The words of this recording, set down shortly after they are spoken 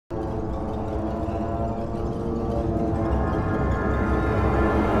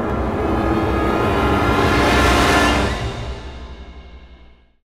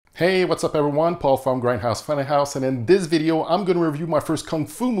Hey, what's up everyone? Paul from Grindhouse Funhouse, and in this video I'm going to review my first Kung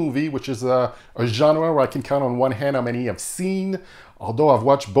Fu movie, which is a genre where I can count on one hand how many I've seen. Although I've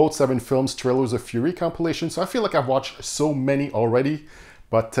watched both 7 films, Trailers of Fury compilation, so I feel like I've watched so many already.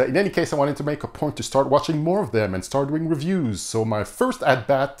 But in any case, I wanted to make a point to start watching more of them and start doing reviews. So my first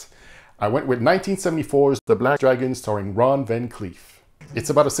at-bat, I went with 1974's The Black Dragon starring Ron Van Clief. It's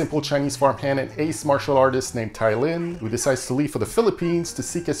about a simple Chinese farmhand and ace martial artist named Tai-lin who decides to leave for the Philippines to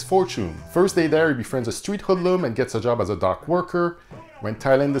seek his fortune. First day there, he befriends a street hoodlum and gets a job as a dock worker. When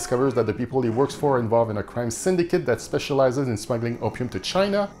Tai-lin discovers that the people he works for are involved in a crime syndicate that specializes in smuggling opium to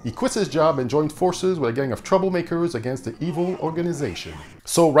China, he quits his job and joins forces with a gang of troublemakers against the evil organization.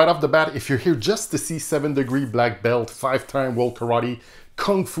 So right off the bat, if you're here just to see 7-degree black belt, 5-time world karate,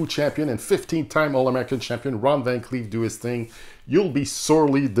 Kung Fu champion and 15-time All-American champion Ron Van Clief do his thing, you'll be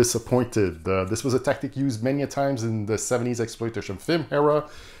sorely disappointed. This was a tactic used many a times in the 70s exploitation film era,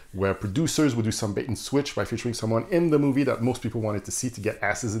 where producers would do some bait and switch by featuring someone in the movie that most people wanted to see to get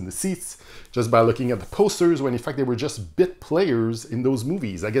asses in the seats, just by looking at the posters, when in fact they were just bit players in those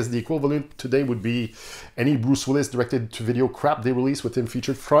movies. I guess the equivalent today would be any Bruce Willis directed-to-video crap they released with him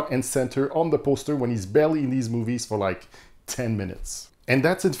featured front and center on the poster when he's barely in these movies for like 10 minutes. And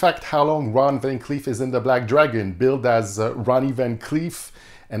that's in fact how long Ron Van Clief is in The Black Dragon, billed as Ronnie Van Clief,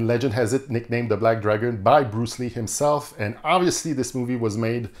 and legend has it nicknamed The Black Dragon by Bruce Lee himself. And obviously this movie was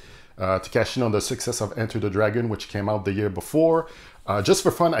made to cash in on the success of Enter the Dragon, which came out the year before. Just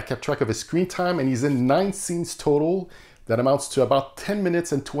for fun, I kept track of his screen time, and he's in 9 scenes total. That amounts to about 10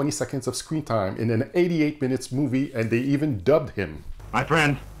 minutes and 20 seconds of screen time in an 88 minutes movie, and they even dubbed him. My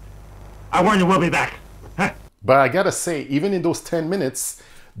friend, I warn you, we'll be back. But I gotta say, even in those 10 minutes,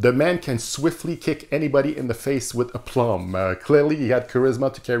 the man can swiftly kick anybody in the face with aplomb. Clearly, he had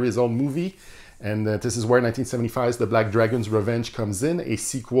charisma to carry his own movie, and this is where 1975's The Black Dragon's Revenge comes in, a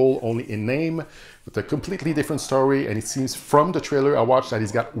sequel only in name, with a completely different story, and it seems from the trailer I watched that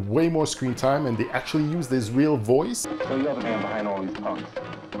he's got way more screen time, and they actually used his real voice. So you're the man behind all these punks.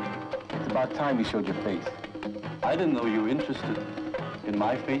 It's about time you showed your face. I didn't know you were interested in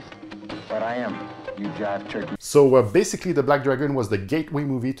my face. But I am. You jive turkey. So basically The Black Dragon was the gateway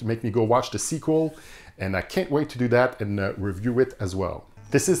movie to make me go watch the sequel, and I can't wait to do that and review it as well.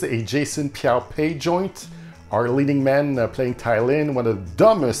 This is a Jason Piao Pai joint. Our leading man playing Tai-lin, one of the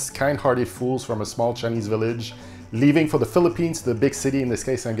dumbest kind-hearted fools from a small Chinese village, leaving for the Philippines, the big city, in this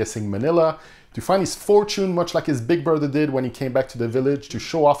case I'm guessing Manila, to find his fortune much like his big brother did when he came back to the village to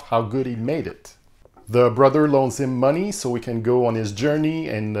show off how good he made it. The brother loans him money so he can go on his journey,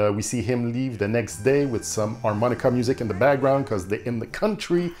 and we see him leave the next day with some harmonica music in the background because they're in the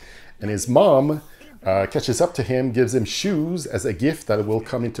country, and his mom catches up to him, gives him shoes as a gift that will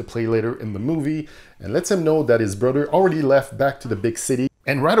come into play later in the movie, and lets him know that his brother already left back to the big city.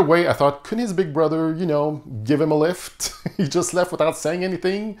 And right away I thought, couldn't his big brother, you know, give him a lift? He just left without saying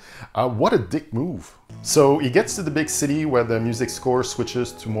anything. What a dick move. So he gets to the big city where the music score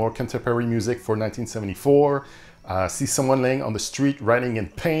switches to more contemporary music for 1974. Sees someone laying on the street writing in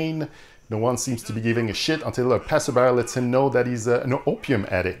pain. No one seems to be giving a shit until a passerby lets him know that he's an opium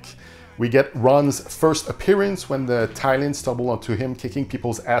addict. We get Ron's first appearance when the Tai-lin stumble onto him kicking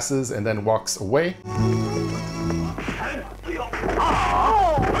people's asses and then walks away.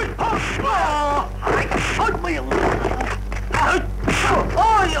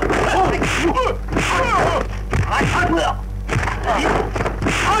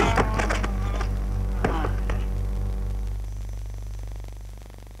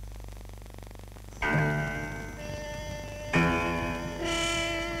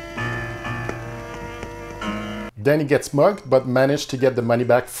 Then he gets mugged, but managed to get the money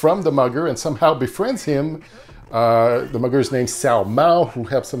back from the mugger and somehow befriends him. The mugger's named Xiao Mao, who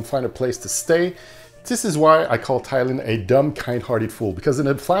helps him find a place to stay. This is why I call Tai-lin a dumb, kind-hearted fool, because in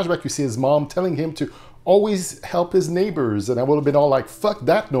a flashback you see his mom telling him to always help his neighbors, and I would have been all like, fuck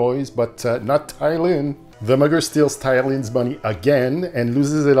that noise, but not Tai-lin. The mugger steals Tai-lin's money again and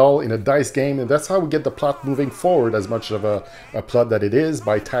loses it all in a dice game, and that's how we get the plot moving forward, as much of a plot that it is,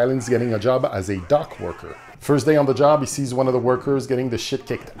 by Tai-lin's getting a job as a dock worker. First day on the job, he sees one of the workers getting the shit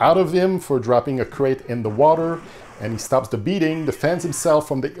kicked out of him for dropping a crate in the water, and he stops the beating, defends himself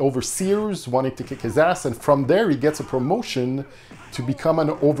from the overseers wanting to kick his ass, and from there he gets a promotion to become an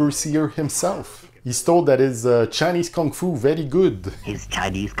overseer himself. He's told that his Chinese Kung Fu very good. His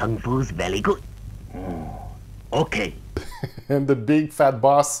Chinese Kung Fu's very good. Okay. And the big fat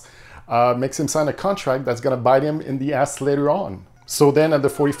boss makes him sign a contract that's gonna bite him in the ass later on. So then at the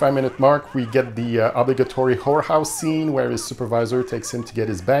 45-minute mark, we get the obligatory whorehouse scene where his supervisor takes him to get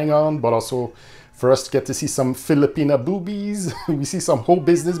his bang on, but also For us to get to see some Filipina boobies. We see some whole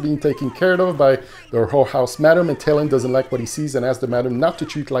business being taken care of by their whole house madam, and Tai-lin doesn't like what he sees and asks the madam not to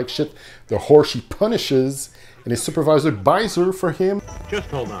treat like shit the whore she punishes, and his supervisor buys her for him. Just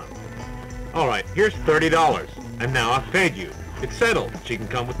hold on. All right, here's $30, and now I've paid you. It's settled. She can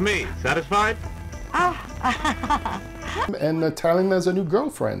come with me. Satisfied? And Tai-lin has a new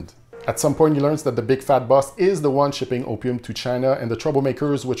girlfriend. At some point, he learns that the big fat boss is the one shipping opium to China, and the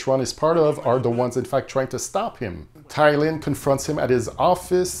troublemakers, which Ron is part of, are the ones in fact trying to stop him. Tai-lin confronts him at his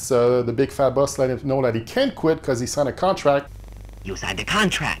office. The big fat boss let him know that he can't quit because he signed a contract. You signed a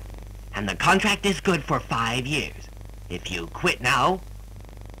contract, and the contract is good for 5 years. If you quit now,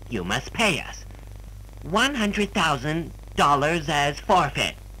 you must pay us $100,000 as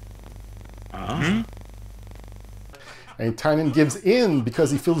forfeit. And Tai-lin gives in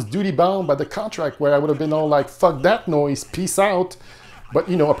because he feels duty-bound by the contract, where I would have been all like, fuck that noise, peace out. But,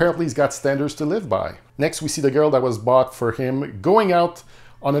 you know, apparently he's got standards to live by. Next, we see the girl that was bought for him going out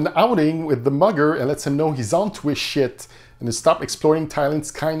on an outing with the mugger and lets him know he's onto his shit and to stop exploiting Tai-lin's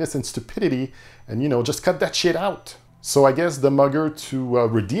kindness and stupidity and, you know, just cut that shit out. So I guess the mugger, to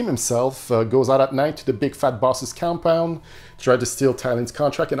redeem himself, goes out at night to the big fat boss's compound, tries to steal Tai-lin's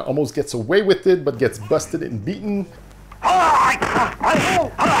contract and almost gets away with it, but gets busted and beaten.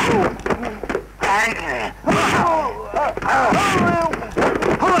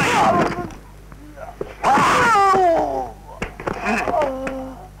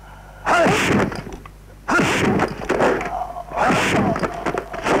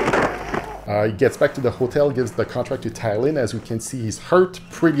 He gets back to the hotel, gives the contract to Tai-lin. As we can see, he's hurt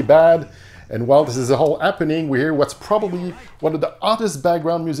pretty bad. And while this is all happening, we hear what's probably one of the oddest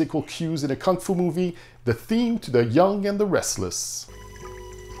background musical cues in a kung fu movie, the theme to The Young and the Restless.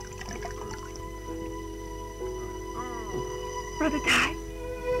 Brother died.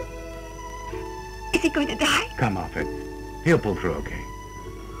 Is he going to die? Come off it. He'll pull through okay.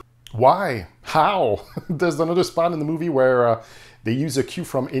 Why? How? There's another spot in the movie where they use a cue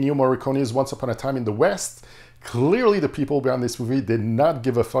from Ennio Morricone's Once Upon a Time in the West. Clearly the people behind this movie did not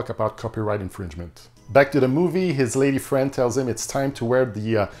give a fuck about copyright infringement. Back to the movie, his lady friend tells him it's time to wear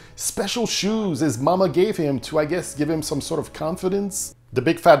the special shoes his mama gave him to, I guess, give him some sort of confidence. The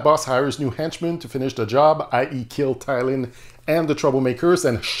big fat boss hires new henchmen to finish the job, i.e. kill Tai-lin and the troublemakers,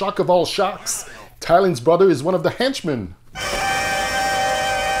 and shock of all shocks, Tai-lin's brother is one of the henchmen.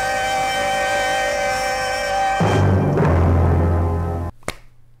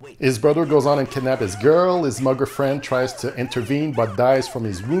 His brother goes on and kidnaps his girl. His mugger friend tries to intervene but dies from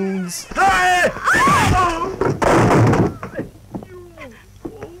his wounds.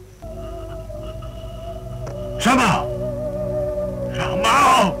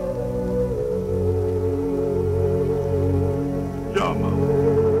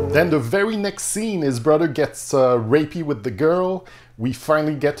 Then the very next scene, his brother gets rapey with the girl. We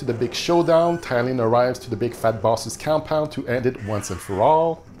finally get to the big showdown. Tai-lin arrives to the big fat boss's compound to end it once and for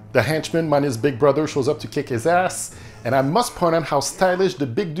all. The henchman minus big brother shows up to kick his ass, and I must point out how stylish the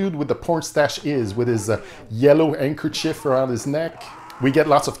big dude with the porn stash is, with his yellow handkerchief around his neck. We get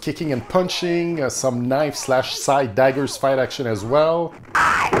lots of kicking and punching, some knife/side daggers fight action as well.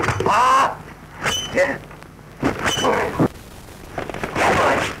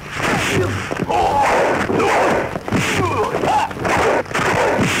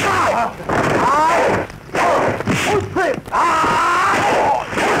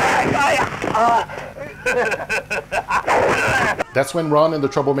 That's when Ron and the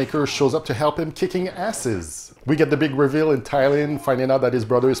troublemakers shows up to help him, kicking asses. We get the big reveal in Tai-lin, finding out that his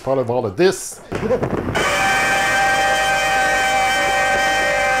brother is part of all of this.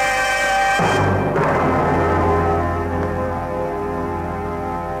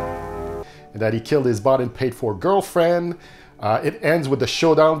 And that he killed his bought and paid for girlfriend. It ends with the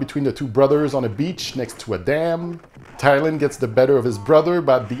showdown between the two brothers on a beach next to a dam. Tai-lin gets the better of his brother,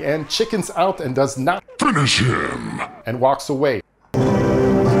 but at the end chickens out and does not finish him and walks away.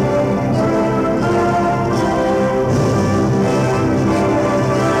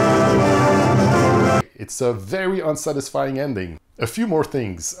 It's a very unsatisfying ending. A few more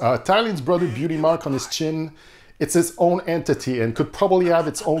things. Tai-lin's brother beauty mark on his chin, it's its own entity and could probably have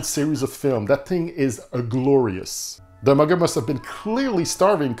its own series of film. That thing is glorious. The mugger must have been clearly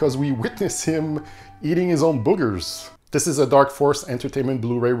starving because we witness him eating his own boogers. This is a Dark Force Entertainment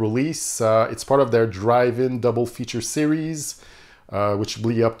Blu-ray release. It's part of their drive-in double feature series, which will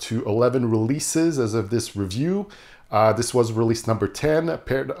be up to 11 releases as of this review. This was release number 10,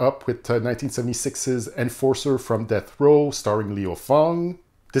 paired up with 1976's Enforcer from Death Row, starring Leo Fong.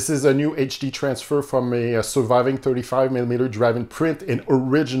 This is a new HD transfer from a surviving 35mm drive-in print in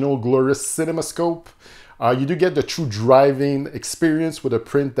original glorious CinemaScope. You do get the true drive-in experience with a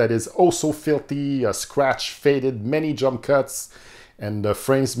print that is oh so filthy, scratch, faded, many jump cuts, and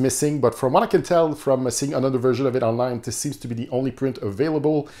frames missing. But from what I can tell from seeing another version of it online, this seems to be the only print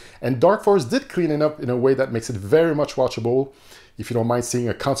available. And Dark Force did clean it up in a way that makes it very much watchable. If you don't mind seeing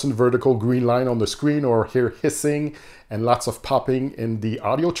a constant vertical green line on the screen or hear hissing and lots of popping in the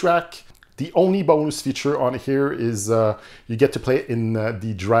audio track. The only bonus feature on here is you get to play it in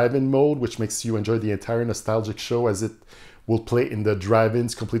the drive-in mode, which makes you enjoy the entire nostalgic show as it will play in the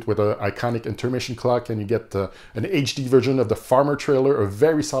drive-ins, complete with an iconic intermission clock, and you get an HD version of the Farmer trailer, a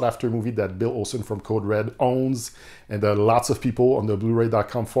very sought-after movie that Bill Olsen from Code Red owns, and lots of people on the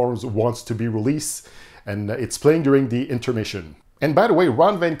Blu-ray.com forums wants to be released, and it's playing during the intermission. And by the way,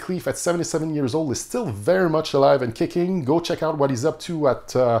 Ron Van Clief at 77 years old is still very much alive and kicking. Go check out what he's up to at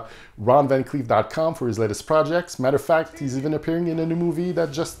ronvancleef.com for his latest projects. Matter of fact, he's even appearing in a new movie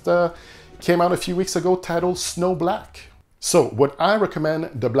that just came out a few weeks ago titled Snow Black. So, would I recommend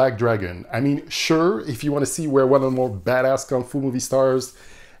The Black Dragon? I mean, sure, if you want to see where one of the more badass kung fu movie stars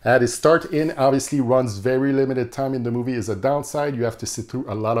had his start in, obviously Ron's very limited time in the movie is a downside. You have to sit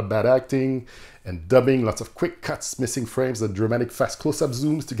through a lot of bad acting and dubbing, lots of quick cuts, missing frames, and dramatic fast close-up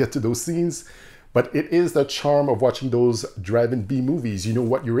zooms to get to those scenes. But it is the charm of watching those drive-in B movies. You know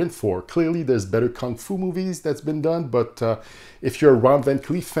what you're in for. Clearly, there's better kung fu movies that's been done, but if you're a Ron Van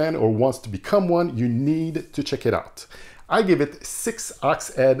Clief fan or wants to become one, you need to check it out. I give it 6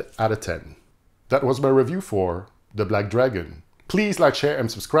 ox head out of 10. That was my review for The Black Dragon. Please like, share,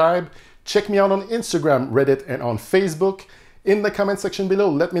 and subscribe. Check me out on Instagram, Reddit, and on Facebook. In the comment section below,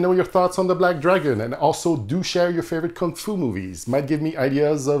 let me know your thoughts on The Black Dragon, and also do share your favorite kung fu movies. Might give me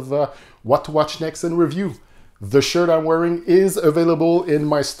ideas of what to watch next and review. The shirt I'm wearing is available in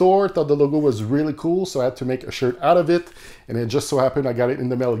my store. Thought the logo was really cool, so I had to make a shirt out of it. And it just so happened I got it in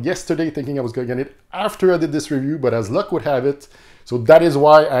the mail yesterday, thinking I was going to get it after I did this review, but as luck would have it, so that is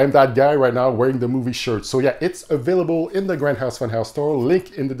why I'm that guy right now wearing the movie shirt. So yeah, it's available in the Grindhouse Funhouse store,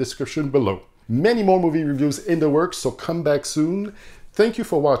 link in the description below. Many more movie reviews in the works, so come back soon. Thank you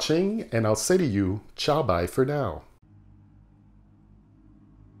for watching, and I'll say to you, ciao bye for now.